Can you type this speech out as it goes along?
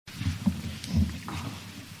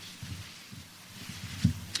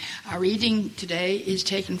Our reading today is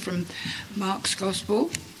taken from Mark's Gospel,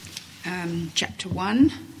 chapter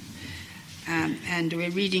 1, and we're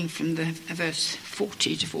reading from the verse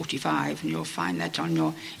 40 to 45, and you'll find that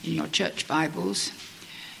in your church Bibles,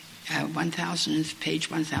 page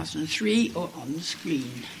 1003, or on the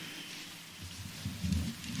screen.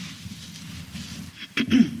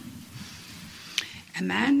 A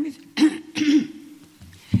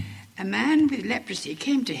man with leprosy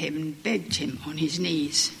came to him and begged him on his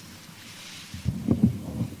knees,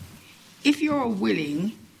 "If you're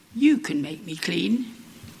willing, you can make me clean."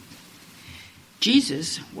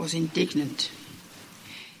 Jesus was indignant.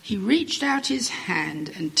 He reached out his hand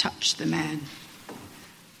and touched the man.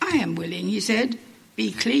 "I am willing," he said,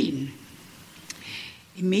 "be clean."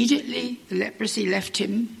 Immediately the leprosy left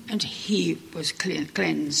him and he was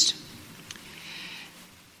cleansed.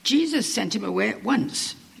 Jesus sent him away at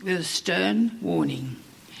once with a stern warning.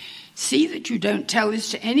 "See that you don't tell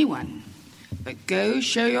this to anyone, but go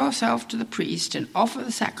show yourself to the priest and offer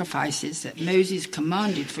the sacrifices that Moses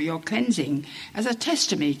commanded for your cleansing as a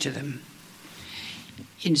testimony to them."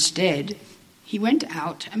 Instead, he went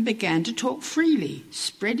out and began to talk freely,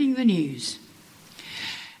 spreading the news.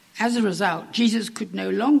 As a result, Jesus could no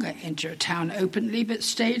longer enter a town openly, but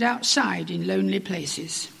stayed outside in lonely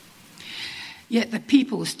places. Yet the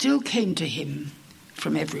people still came to him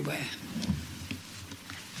from everywhere.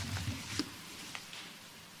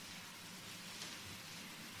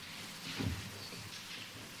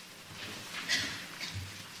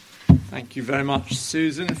 Thank you very much,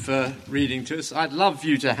 Susan, for reading to us. I'd love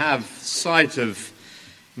you to have sight of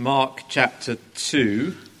Mark chapter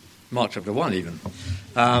 2, Mark chapter 1 even,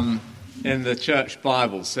 in the church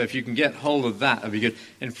Bible. So if you can get hold of that, that'd be good.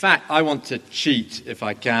 In fact, I want to cheat, if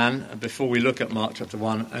I can, before we look at Mark chapter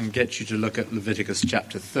 1, and get you to look at Leviticus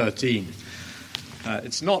chapter 13.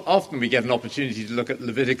 It's not often we get an opportunity to look at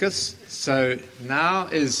Leviticus, so now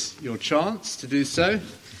is your chance to do so.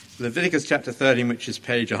 Leviticus chapter 13, which is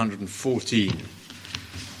page 114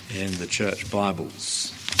 in the church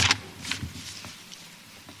Bibles.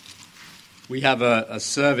 We have a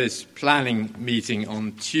service planning meeting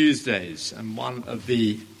on Tuesdays, and one of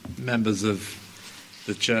the members of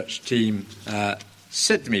the church team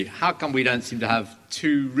said to me, "How come we don't seem to have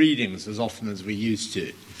two readings as often as we used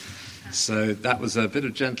to?" So that was a bit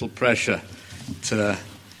of gentle pressure to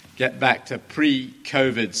get back to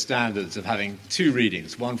pre-COVID standards of having two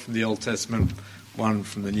readings, one from the Old Testament, one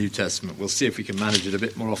from the New Testament. We'll see if we can manage it a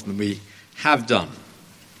bit more often than we have done.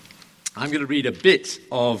 I'm going to read a bit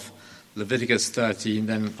of Leviticus 13,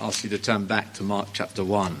 then ask you to turn back to Mark chapter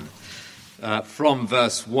 1, from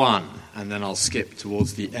verse 1, and then I'll skip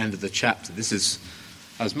towards the end of the chapter. This is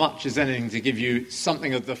as much as anything to give you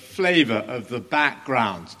something of the flavour of the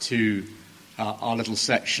background to our little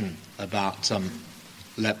section about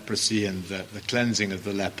leprosy and the cleansing of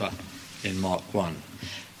the leper in Mark 1.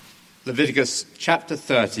 Leviticus chapter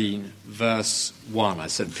 13, verse 1. I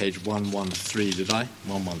said page 113, did I?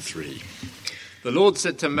 113. The Lord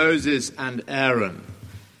said to Moses and Aaron,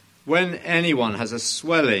 "When anyone has a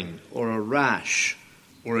swelling or a rash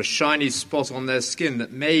or a shiny spot on their skin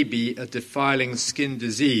that may be a defiling skin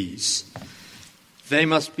disease, they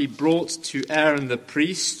must be brought to Aaron the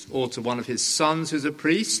priest or to one of his sons who's a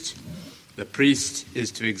priest. The priest is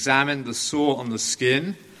to examine the sore on the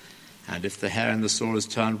skin, and if the hair in the sore has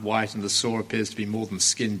turned white and the sore appears to be more than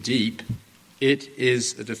skin deep, it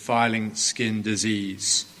is a defiling skin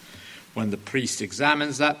disease. When the priest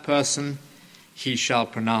examines that person, he shall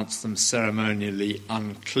pronounce them ceremonially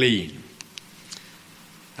unclean."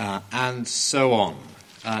 And so on.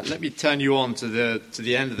 Let me turn you on to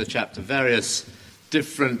the end of the chapter. Various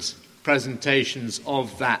different presentations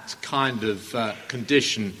of that kind of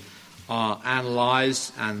condition are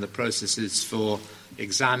analysed, and the processes for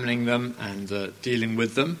examining them and dealing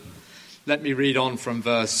with them. Let me read on from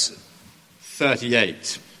verse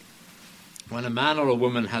 38. When a man or a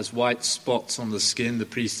woman has white spots on the skin, the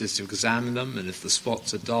priest is to examine them, and if the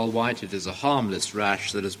spots are dull white, it is a harmless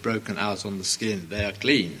rash that has broken out on the skin. They are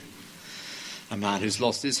clean. A man who's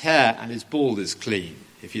lost his hair and is bald is clean.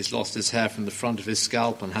 If he's lost his hair from the front of his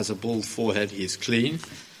scalp and has a bald forehead, he is clean.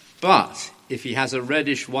 But if he has a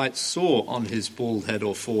reddish-white sore on his bald head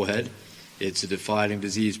or forehead, it's a defiling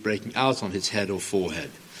disease breaking out on his head or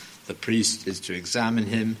forehead. The priest is to examine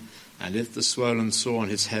him, and if the swollen sore on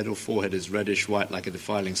his head or forehead is reddish-white like a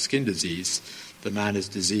defiling skin disease, the man is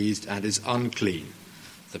diseased and is unclean.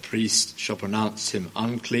 The priest shall pronounce him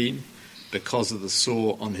unclean because of the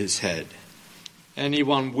sore on his head.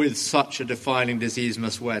 Anyone with such a defiling disease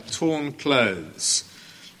must wear torn clothes.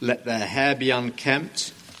 Let their hair be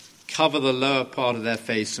unkempt, cover the lower part of their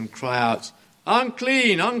face, and cry out,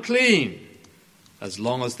 Unclean, unclean. As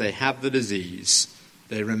long as they have the disease,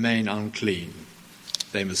 they remain unclean.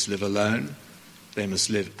 They must live alone. They must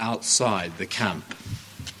live outside the camp.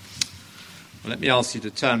 Well, let me ask you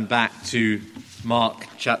to turn back to Mark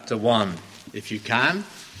chapter 1, if you can,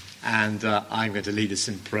 and I'm going to lead us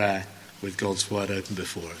in prayer with God's word open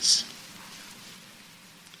before us.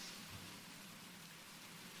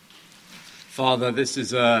 Father, this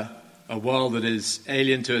is a world that is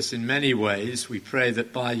alien to us in many ways. We pray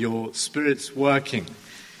that by your Spirit's working,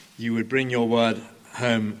 you would bring your word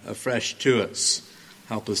home afresh to us.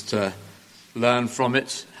 Help us to learn from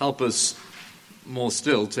it. Help us more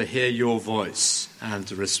still to hear your voice and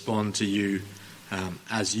to respond to you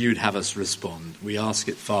as you'd have us respond. We ask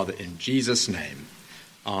it, Father, in Jesus' name.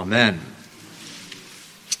 Amen.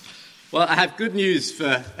 Well, I have good news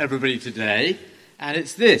for everybody today, and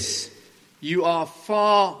it's this. You are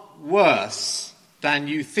far worse than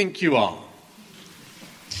you think you are.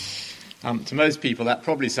 To most people, that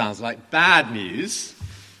probably sounds like bad news.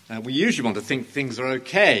 We usually want to think things are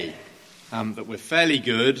okay, that we're fairly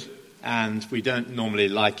good, and we don't normally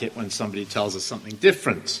like it when somebody tells us something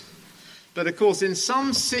different. But of course, in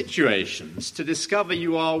some situations, to discover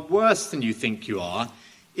you are worse than you think you are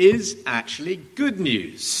is actually good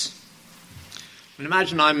news. And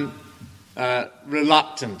imagine I'm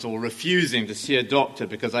reluctant or refusing to see a doctor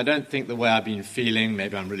because I don't think the way I've been feeling,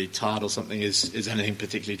 maybe I'm really tired or something, is anything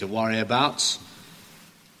particularly to worry about.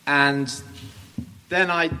 And then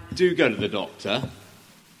I do go to the doctor,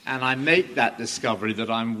 and I make that discovery that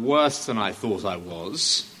I'm worse than I thought I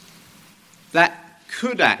was. That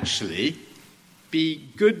could actually be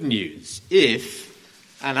good news if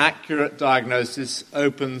an accurate diagnosis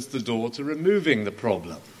opens the door to removing the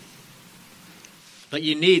problem. But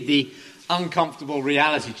you need the uncomfortable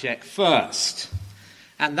reality check first.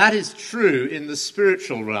 And that is true in the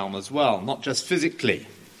spiritual realm as well, not just physically.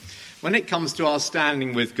 When it comes to our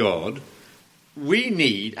standing with God, we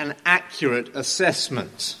need an accurate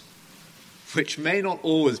assessment, which may not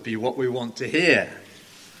always be what we want to hear.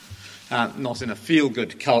 Not in a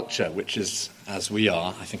feel-good culture, which is, as we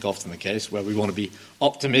are, I think often the case, where we want to be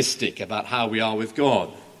optimistic about how we are with God.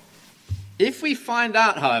 If we find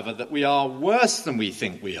out, however, that we are worse than we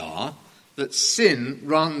think we are, that sin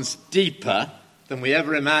runs deeper than we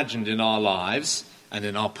ever imagined in our lives and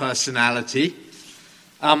in our personality,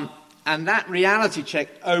 and that reality check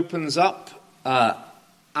opens up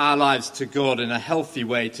our lives to God in a healthy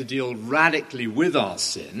way to deal radically with our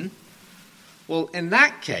sin, well, in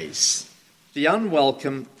that case, the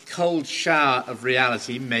unwelcome cold shower of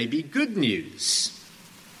reality may be good news.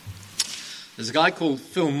 There's a guy called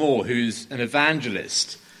Phil Moore who's an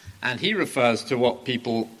evangelist, and he refers to what he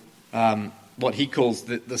calls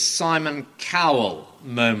the Simon Cowell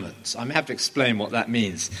moment. I may have to explain what that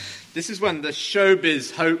means. This is when the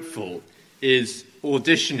showbiz hopeful is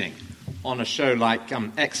auditioning on a show like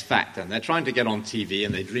X Factor, and they're trying to get on TV,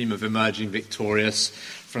 and they dream of emerging victorious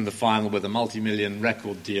from the final with a multi-million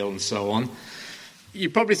record deal and so on.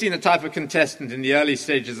 You've probably seen the type of contestant in the early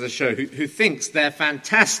stages of the show who thinks they're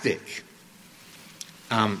fantastic,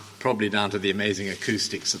 probably down to the amazing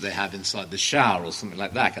acoustics that they have inside the shower or something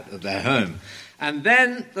like that at their home. And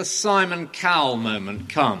then the Simon Cowell moment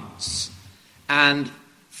comes, and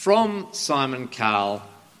from Simon Cowell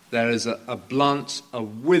there is a blunt, a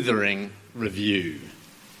withering review.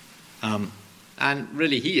 And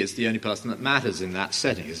really, he is the only person that matters in that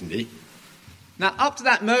setting, isn't he? Now, up to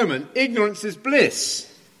that moment, ignorance is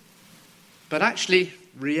bliss. But actually,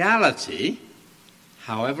 reality,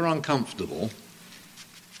 however uncomfortable,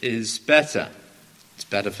 is better. It's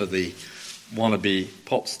better for the wannabe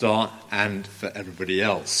pop star and for everybody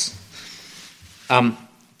else.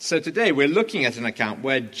 So today we're looking at an account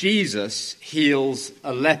where Jesus heals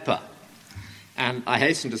a leper. And I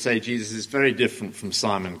hasten to say Jesus is very different from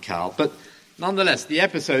Simon Cowell, but nonetheless, the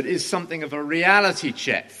episode is something of a reality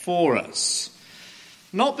check for us.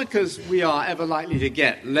 Not because we are ever likely to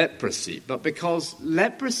get leprosy, but because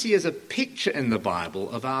leprosy is a picture in the Bible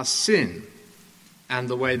of our sin and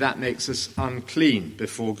the way that makes us unclean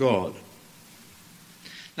before God.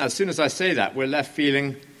 Now, as soon as I say that, we're left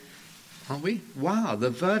feeling, aren't we? Wow,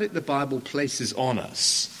 the verdict the Bible places on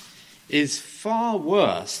us is far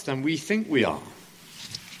worse than we think we are.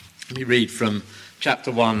 Let me read from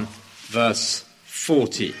chapter 1, verse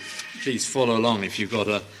 40. Please follow along if you've got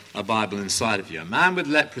a Bible inside of you. A man with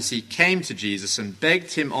leprosy came to Jesus and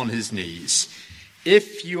begged him on his knees,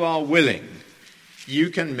 "If you are willing, you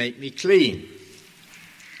can make me clean."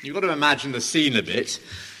 You've got to imagine the scene a bit.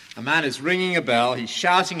 A man is ringing a bell. He's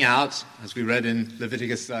shouting out, as we read in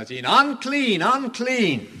Leviticus 13, "Unclean,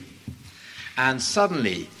 unclean." And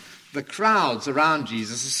suddenly, The crowds around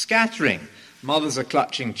Jesus are scattering. Mothers are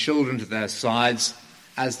clutching children to their sides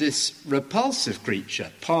as this repulsive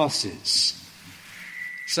creature passes.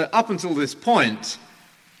 So up until this point,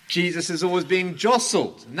 Jesus is always being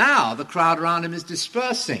jostled. Now the crowd around him is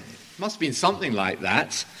dispersing. It must have been something like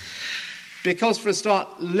that. Because for a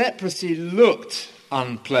start, leprosy looked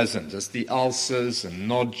unpleasant as the ulcers and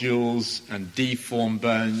nodules and deformed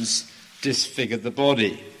bones disfigured the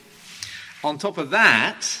body. On top of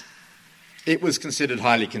that, it was considered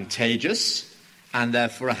highly contagious and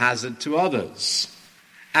therefore a hazard to others.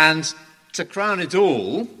 And to crown it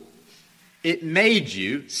all, it made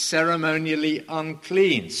you ceremonially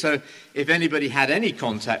unclean. So if anybody had any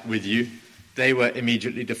contact with you, they were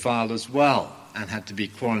immediately defiled as well and had to be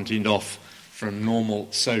quarantined off from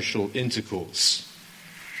normal social intercourse.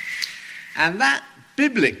 And that,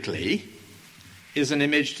 biblically, is an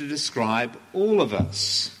image to describe all of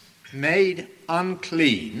us, made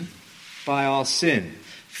unclean by our sin,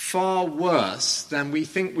 far worse than we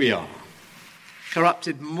think we are,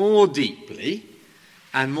 corrupted more deeply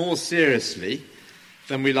and more seriously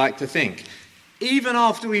than we like to think. Even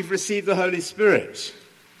after we've received the Holy Spirit,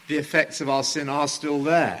 the effects of our sin are still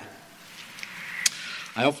there.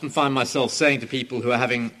 I often find myself saying to people who are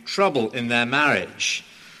having trouble in their marriage,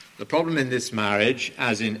 the problem in this marriage,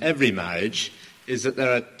 as in every marriage, is that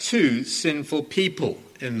there are two sinful people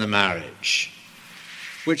in the marriage,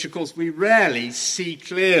 which of course we rarely see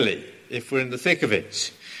clearly if we're in the thick of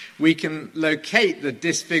it. We can locate the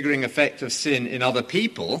disfiguring effect of sin in other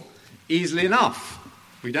people easily enough.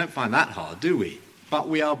 We don't find that hard, do we? But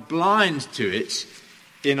we are blind to it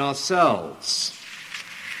in ourselves.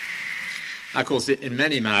 Of course, in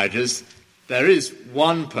many marriages, there is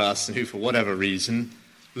one person who, for whatever reason,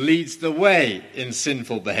 leads the way in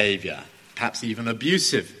sinful behaviour, perhaps even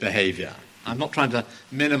abusive behaviour. I'm not trying to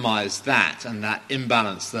minimise that and that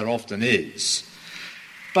imbalance there often is.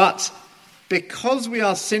 But because we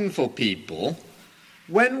are sinful people,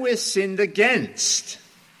 when we're sinned against,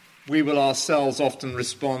 we will ourselves often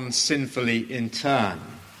respond sinfully in turn.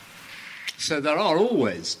 So there are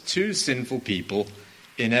always two sinful people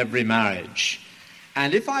in every marriage.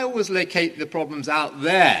 And if I always locate the problems out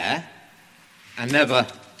there and never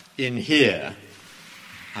in here,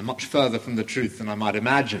 I'm much further from the truth than I might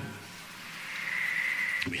imagine.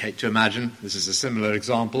 We hate to imagine, this is a similar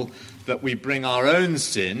example, that we bring our own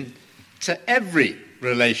sin to every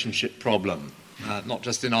relationship problem, not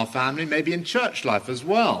just in our family, maybe in church life as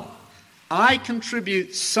well. I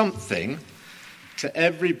contribute something to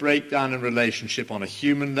every breakdown in relationship on a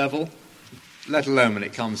human level, let alone when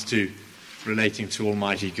it comes to relating to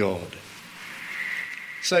Almighty God.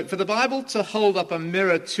 So for the Bible to hold up a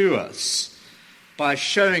mirror to us by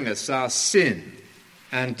showing us our sin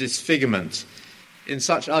and disfigurement in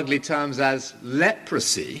such ugly terms as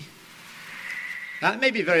leprosy, that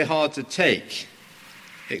may be very hard to take,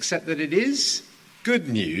 except that it is good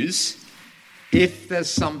news if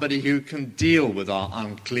there's somebody who can deal with our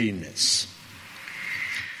uncleanness.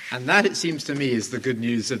 And that, it seems to me, is the good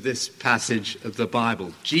news of this passage of the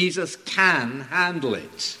Bible. Jesus can handle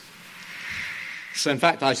it. So, in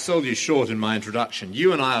fact, I sold you short in my introduction.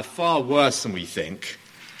 You and I are far worse than we think,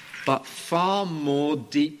 but far more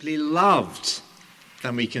deeply loved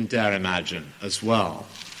than we can dare imagine as well.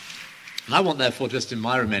 And I want, therefore, just in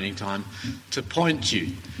my remaining time, to point you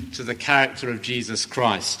to the character of Jesus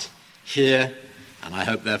Christ here, and I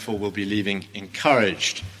hope, therefore, we'll be leaving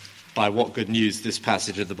encouraged by what good news this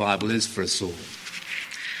passage of the Bible is for us all.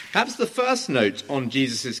 Perhaps the first note on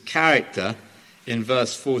Jesus' character in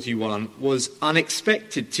verse 41 was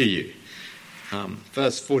unexpected to you.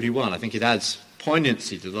 Verse 41, I think it adds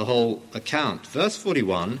poignancy to the whole account. Verse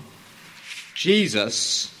 41,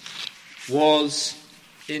 Jesus was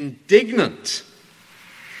indignant.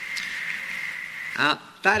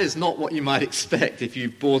 That is not what you might expect if you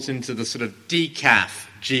bought into the sort of decaf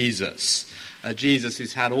Jesus, a Jesus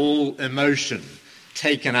who's had all emotion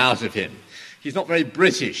taken out of him. He's not very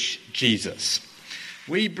British, Jesus.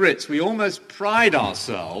 We Brits, we almost pride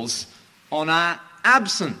ourselves on our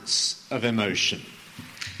absence of emotion.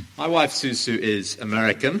 My wife Susu is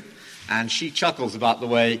American, and she chuckles about the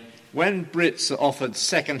way when Brits are offered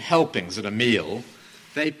second helpings at a meal,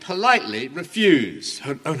 they politely refuse.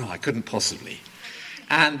 Oh no, I couldn't possibly.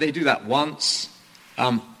 And they do that once.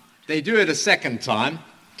 They do it a second time,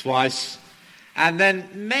 twice. And then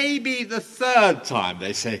maybe the third time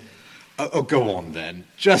they say, oh, go on then,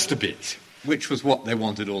 just a bit, which was what they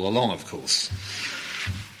wanted all along, of course.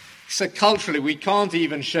 So culturally, we can't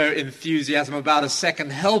even show enthusiasm about a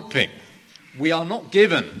second helping. We are not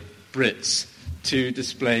given, Brits, to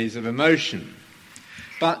displays of emotion.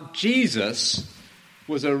 But Jesus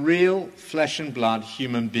was a real flesh and blood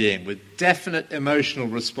human being with definite emotional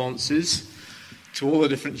responses to all the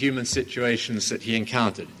different human situations that he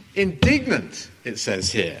encountered. Indignant, it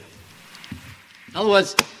says here. In other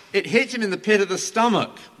words, it hit him in the pit of the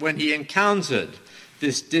stomach when he encountered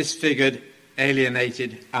this disfigured,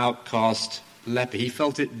 alienated, outcast leper. He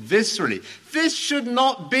felt it viscerally. This should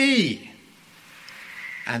not be.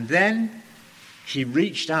 And then he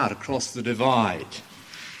reached out across the divide.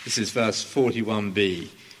 This is verse 41b.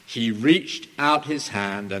 He reached out his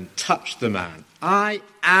hand and touched the man. I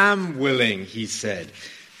am willing, he said.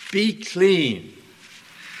 Be clean.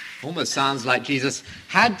 Almost sounds like Jesus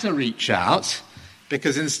had to reach out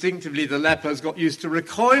because instinctively the lepers got used to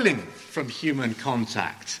recoiling from human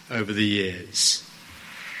contact over the years.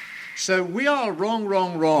 So we are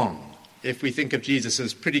wrong if we think of Jesus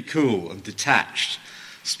as pretty cool and detached,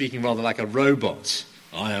 speaking rather like a robot.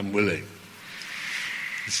 I am willing.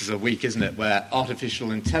 This is a week, isn't it, where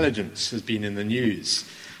artificial intelligence has been in the news.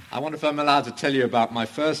 I wonder if I'm allowed to tell you about my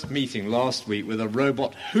first meeting last week with a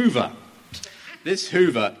robot Hoover. This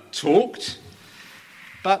Hoover talked,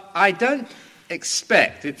 but I don't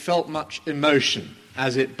expect it felt much emotion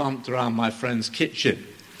as it bumped around my friend's kitchen.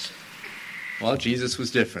 Well, Jesus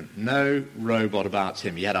was different. No robot about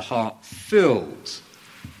him. He had a heart filled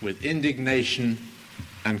with indignation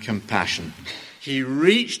and compassion. He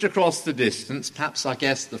reached across the distance, perhaps, I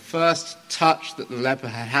guess, the first touch that the leper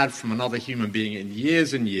had had from another human being in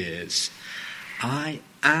years and years. I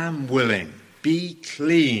am willing. Be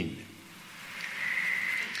clean.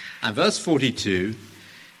 And verse 42,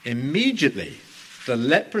 immediately the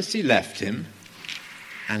leprosy left him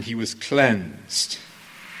and he was cleansed.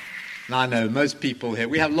 Now, I know most people here,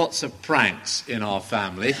 we have lots of pranks in our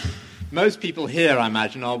family. Most people here, I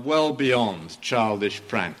imagine, are well beyond childish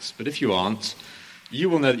pranks. But if you aren't, you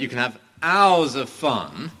will know that you can have hours of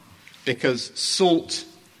fun because salt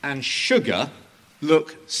and sugar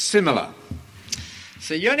look similar.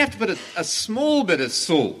 So you only have to put a small bit of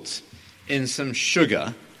salt in some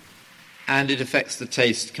sugar and it affects the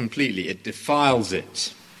taste completely. It defiles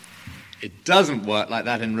it. It doesn't work like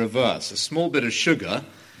that in reverse. A small bit of sugar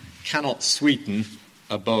cannot sweeten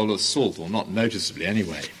a bowl of salt, or not noticeably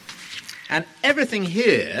anyway. And everything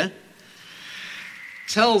here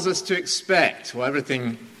tells us to expect, or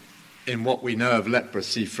everything in what we know of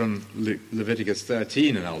leprosy from Leviticus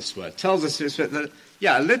 13 and elsewhere, tells us to expect that,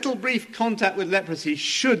 a little brief contact with leprosy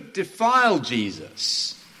should defile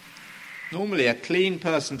Jesus. Normally, a clean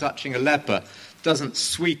person touching a leper doesn't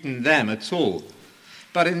sweeten them at all.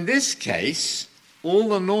 But in this case, all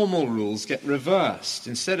the normal rules get reversed.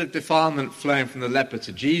 Instead of defilement flowing from the leper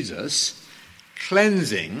to Jesus,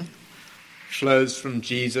 cleansing flows from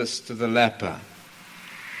Jesus to the leper.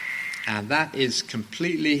 And that is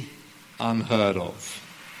completely unheard of.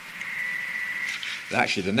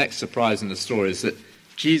 Actually, the next surprise in the story is that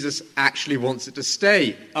Jesus actually wants it to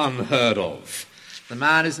stay unheard of. The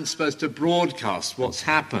man isn't supposed to broadcast what's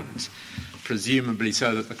happened, presumably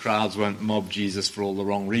so that the crowds won't mob Jesus for all the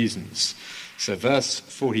wrong reasons. So verse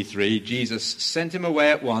 43, Jesus sent him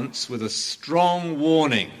away at once with a strong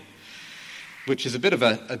warning, which is a bit of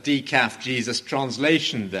a decaf Jesus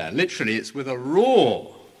translation there. Literally, it's with a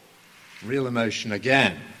roar. Real emotion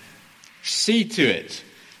again. See to it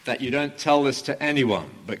that you don't tell this to anyone,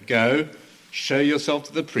 but go, show yourself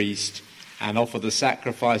to the priest, and offer the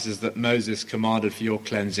sacrifices that Moses commanded for your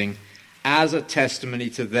cleansing as a testimony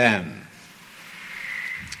to them.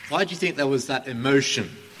 Why do you think there was that emotion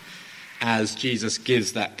as Jesus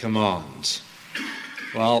gives that command?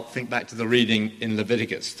 Well, think back to the reading in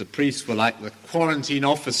Leviticus. The priests were like the quarantine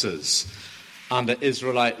officers under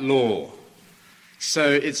Israelite law.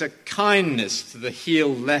 So it's a kindness to the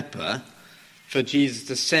healed leper for Jesus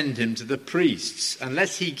to send him to the priests.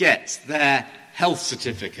 Unless he gets their health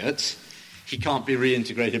certificate, he can't be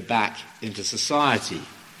reintegrated back into society.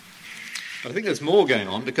 But I think there's more going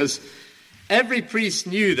on, because every priest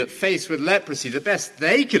knew that faced with leprosy, the best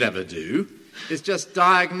they could ever do is just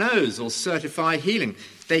diagnose or certify healing.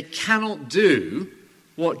 They cannot do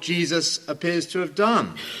what Jesus appears to have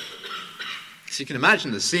done. So you can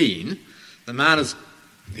imagine the scene. The man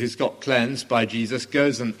who's got cleansed by Jesus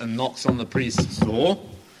goes and knocks on the priest's door.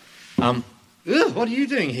 What are you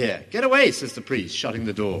doing here? Get away, says the priest, shutting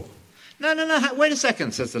the door. No, wait a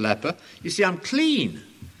second, says the leper. You see, I'm clean.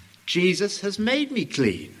 Jesus has made me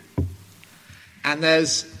clean. And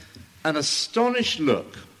there's an astonished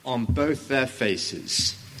look on both their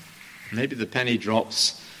faces. Maybe the penny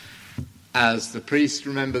drops as the priest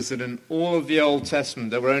remembers that in all of the Old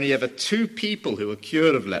Testament there were only ever two people who were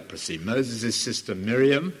cured of leprosy: Moses' sister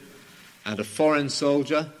Miriam and a foreign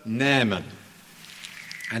soldier, Naaman.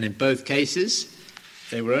 And in both cases,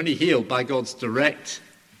 They were only healed by God's direct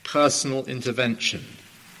personal intervention.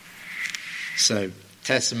 So,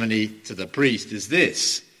 testimony to the priest is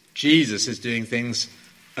this: Jesus is doing things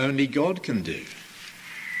only God can do.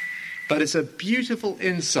 But it's a beautiful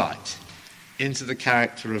insight into the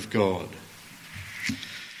character of God.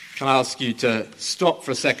 Can I ask you to stop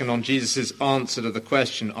for a second on Jesus' answer to the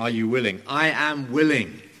question, are you willing? I am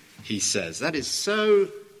willing, he says. That is so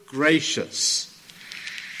gracious,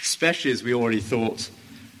 especially as we already thought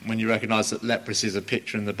when you recognize that leprosy is a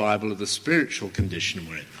picture in the Bible of the spiritual condition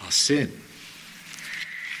we're in, our sin.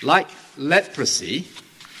 Like leprosy,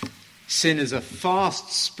 sin is a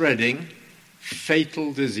fast-spreading,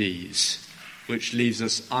 fatal disease which leaves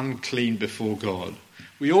us unclean before God.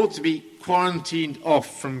 We ought to be quarantined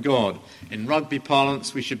off from God. In rugby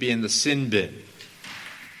parlance, we should be in the sin bin.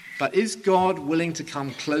 But is God willing to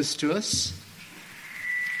come close to us?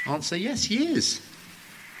 Answer, yes, he is.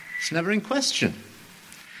 It's never in question.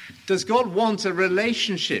 Does God want a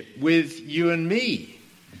relationship with you and me?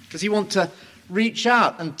 Does he want to reach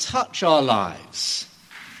out and touch our lives?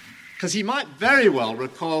 Because he might very well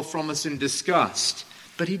recoil from us in disgust,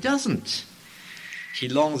 but he doesn't. He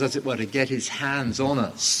longs, as it were, to get his hands on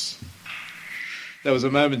us. There was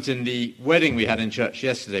a moment in the wedding we had in church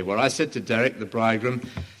yesterday where I said to Derek, the bridegroom,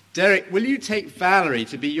 Derek, will you take Valerie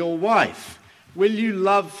to be your wife? Will you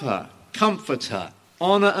love her, comfort her,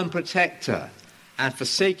 honour and protect her, and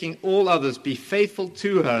forsaking all others, be faithful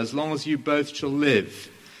to her as long as you both shall live?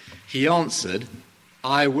 He answered,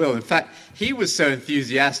 I will. In fact, he was so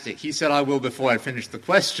enthusiastic, he said, I will before I finished the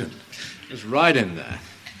question. It was right in there.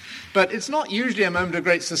 But it's not usually a moment of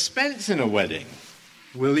great suspense in a wedding.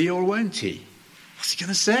 Will he or won't he? What's he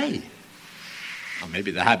going to say? Well,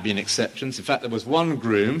 maybe there have been exceptions. In fact, there was one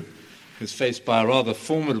groom who was faced by a rather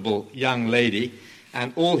formidable young lady,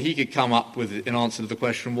 and all he could come up with in answer to the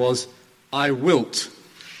question was, I wilt.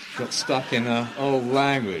 Got stuck in an old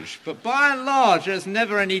language. But by and large, there's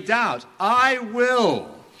never any doubt. I will.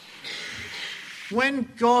 When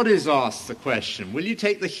God is asked the question, will you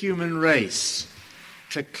take the human race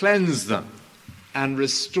to cleanse them and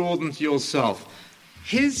restore them to yourself?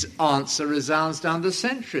 His answer resounds down the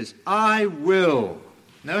centuries. I will.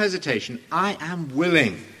 No hesitation. I am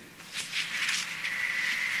willing.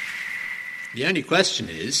 The only question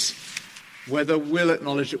is whether we'll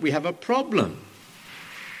acknowledge that we have a problem.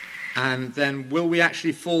 And then will we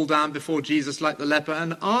actually fall down before Jesus like the leper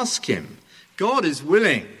and ask him? God is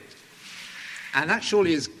willing. And that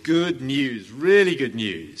surely is good news, really good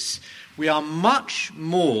news. We are much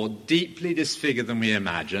more deeply disfigured than we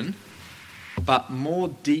imagine, but more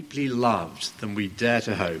deeply loved than we dare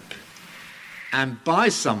to hope. And by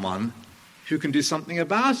someone who can do something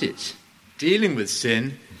about it, dealing with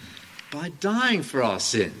sin by dying for our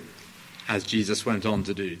sin, as Jesus went on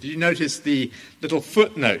to do. Did you notice the little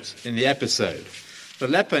footnote in the episode? The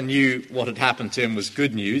leper knew what had happened to him was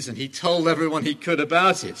good news, and he told everyone he could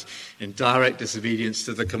about it, in direct disobedience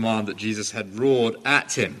to the command that Jesus had roared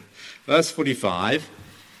at him. Verse 45,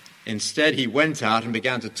 instead he went out and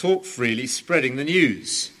began to talk freely, spreading the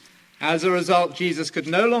news. As a result, Jesus could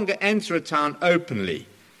no longer enter a town openly,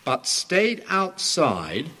 but stayed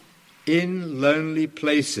outside in lonely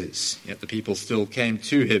places. Yet the people still came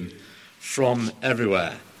to him from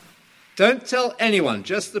everywhere. Don't tell anyone,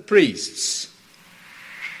 just the priests.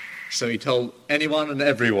 So he told anyone and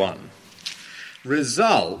everyone.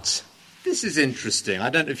 Result, this is interesting. I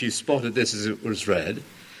don't know if you spotted this as it was read.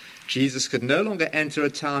 Jesus could no longer enter a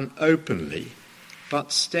town openly,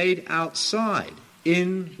 but stayed outside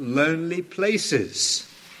in lonely places.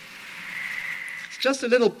 It's just a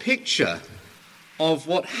little picture of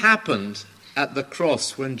what happened at the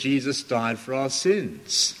cross when Jesus died for our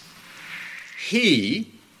sins.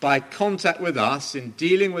 He, by contact with us, in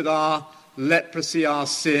dealing with our leprosy, our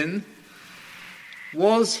sin,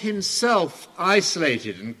 was himself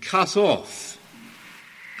isolated and cut off,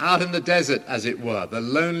 out in the desert, as it were, the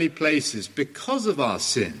lonely places, because of our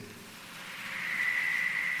sin.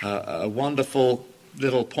 A wonderful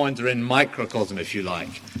little pointer in microcosm, if you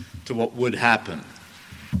like, to what would happen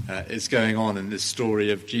is going on in this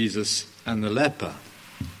story of Jesus and the leper.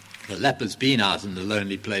 The leper's been out in the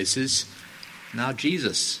lonely places. Now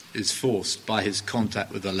Jesus is forced by his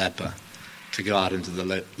contact with the leper to go out into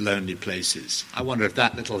the lonely places. I wonder if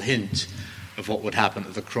that little hint of what would happen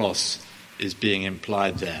at the cross is being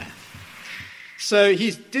implied there. So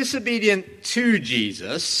he's disobedient to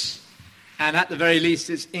Jesus, and at the very least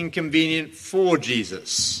it's inconvenient for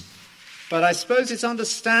Jesus. But I suppose it's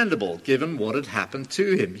understandable given what had happened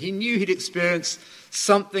to him. He knew he'd experienced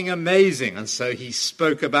something amazing, and so he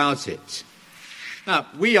spoke about it. Now,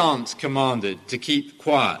 we aren't commanded to keep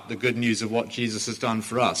quiet the good news of what Jesus has done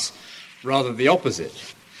for us, rather the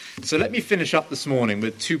opposite. So let me finish up this morning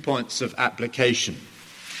with 2 points of application.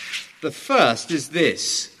 The first is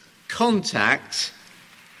this: contact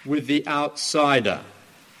with the outsider.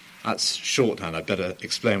 That's shorthand. I better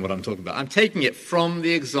explain what I'm talking about. I'm taking it from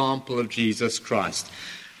the example of Jesus Christ,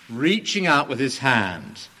 reaching out with his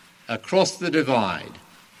hand across the divide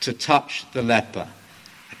to touch the leper,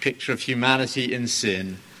 a picture of humanity in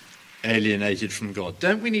sin, alienated from God.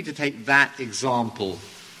 Don't we need to take that example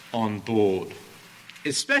on board?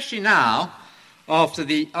 Especially now, after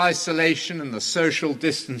the isolation and the social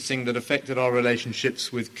distancing that affected our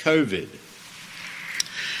relationships with COVID.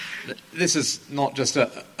 This is not just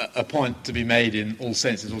a point to be made in All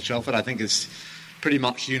Saints at All Shelford. I think it's pretty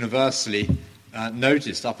much universally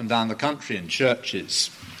noticed up and down the country in churches.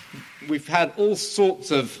 We've had all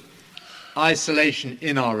sorts of isolation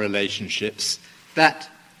in our relationships that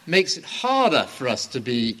makes it harder for us to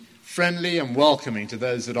be friendly and welcoming to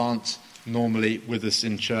those that aren't normally with us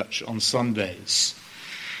in church on Sundays.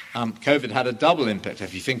 COVID had a double impact,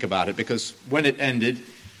 if you think about it, because when it ended,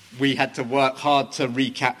 we had to work hard to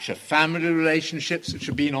recapture family relationships which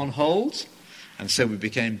had been on hold, and so we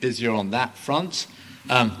became busier on that front.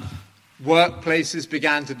 Workplaces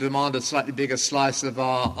began to demand a slightly bigger slice of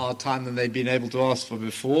our time than they'd been able to ask for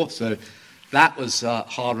before, so that was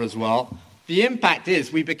harder as well. The impact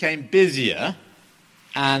is we became busier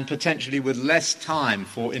and potentially with less time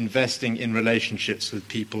for investing in relationships with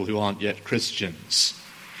people who aren't yet Christians.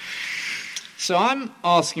 So I'm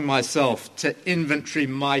asking myself to inventory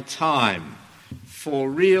my time for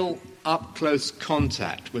real up-close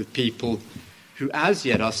contact with people who as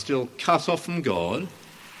yet are still cut off from God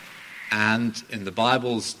and, in the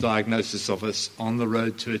Bible's diagnosis of us, on the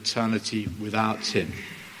road to eternity without him.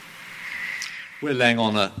 We're laying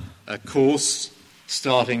on a course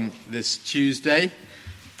starting this Tuesday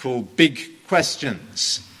called Big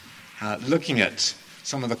Questions, looking at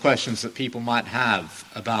some of the questions that people might have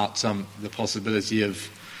about the possibility of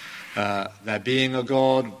there being a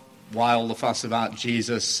God, why all the fuss about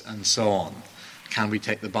Jesus, and so on. Can we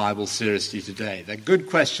take the Bible seriously today? They're good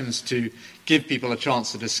questions to give people a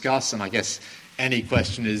chance to discuss, and I guess any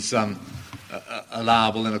question is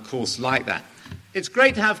allowable in a course like that. It's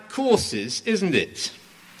great to have courses, isn't it?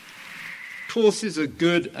 Courses are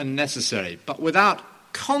good and necessary, but without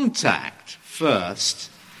contact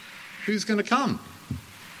first, who's going to come?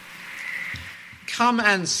 Come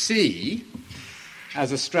and see,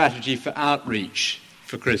 as a strategy for outreach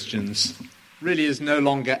for Christians, really is no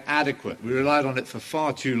longer adequate. We relied on it for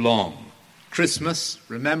far too long. Christmas,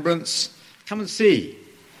 remembrance, come and see.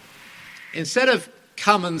 Instead of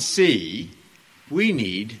come and see, we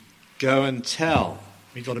need go and tell.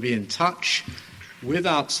 We've got to be in touch with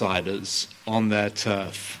outsiders on their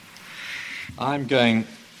turf. I'm going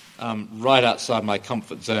right outside my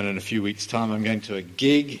comfort zone in a few weeks' time. I'm going to a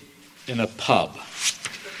gig in a pub.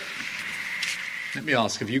 Let me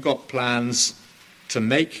ask, have you got plans to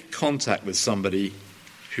make contact with somebody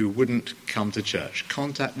who wouldn't come to church?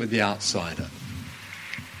 Contact with the outsider.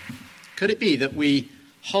 Could it be that we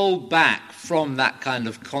hold back from that kind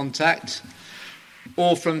of contact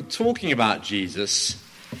or from talking about Jesus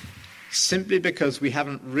simply because we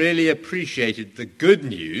haven't really appreciated the good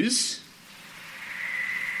news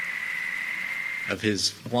of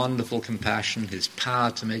his wonderful compassion, his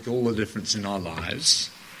power to make all the difference in our lives?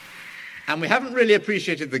 And we haven't really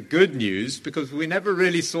appreciated the good news because we never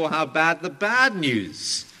really saw how bad the bad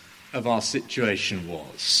news of our situation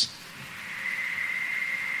was.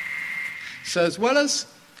 So as well as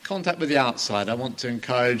contact with the outside, I want to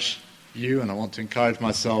encourage you, and I want to encourage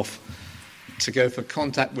myself, to go for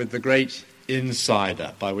contact with the great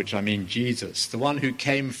insider, by which I mean Jesus, the one who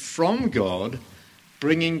came from God,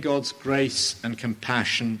 bringing God's grace and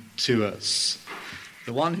compassion to us.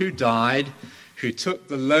 The one who died, who took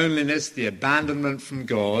the loneliness, the abandonment from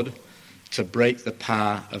God to break the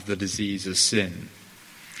power of the disease of sin.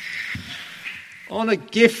 On a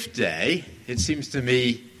gift day, it seems to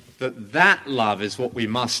me that love is what we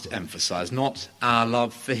must emphasize, not our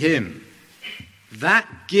love for him. That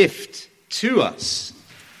gift to us,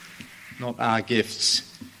 not our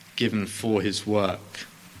gifts given for his work.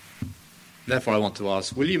 Therefore, I want to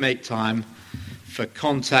ask, will you make time for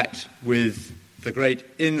contact with the great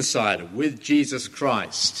insider, with Jesus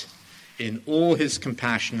Christ, in all his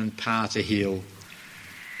compassion and power to heal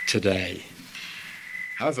today?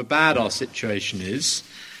 However bad our situation is,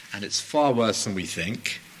 and it's far worse than we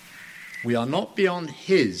think, we are not beyond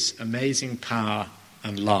his amazing power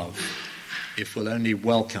and love if we'll only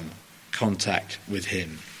welcome contact with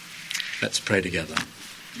him. Let's pray together.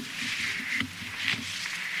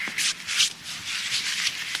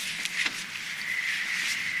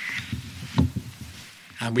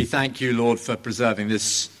 And we thank you, Lord, for preserving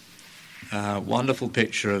this wonderful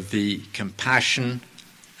picture of the compassion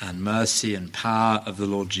and mercy and power of the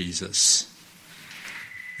Lord Jesus.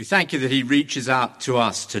 We thank you that he reaches out to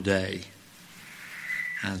us today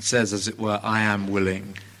and says, as it were, I am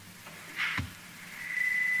willing.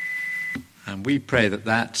 And we pray that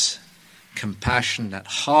that compassion, that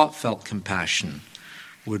heartfelt compassion,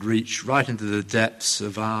 would reach right into the depths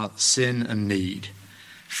of our sin and need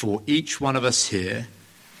for each one of us here,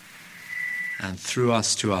 and through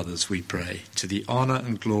us to others, we pray, to the honour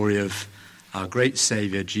and glory of our great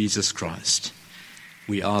Saviour, Jesus Christ.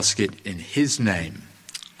 We ask it in his name.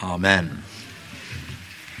 Amen.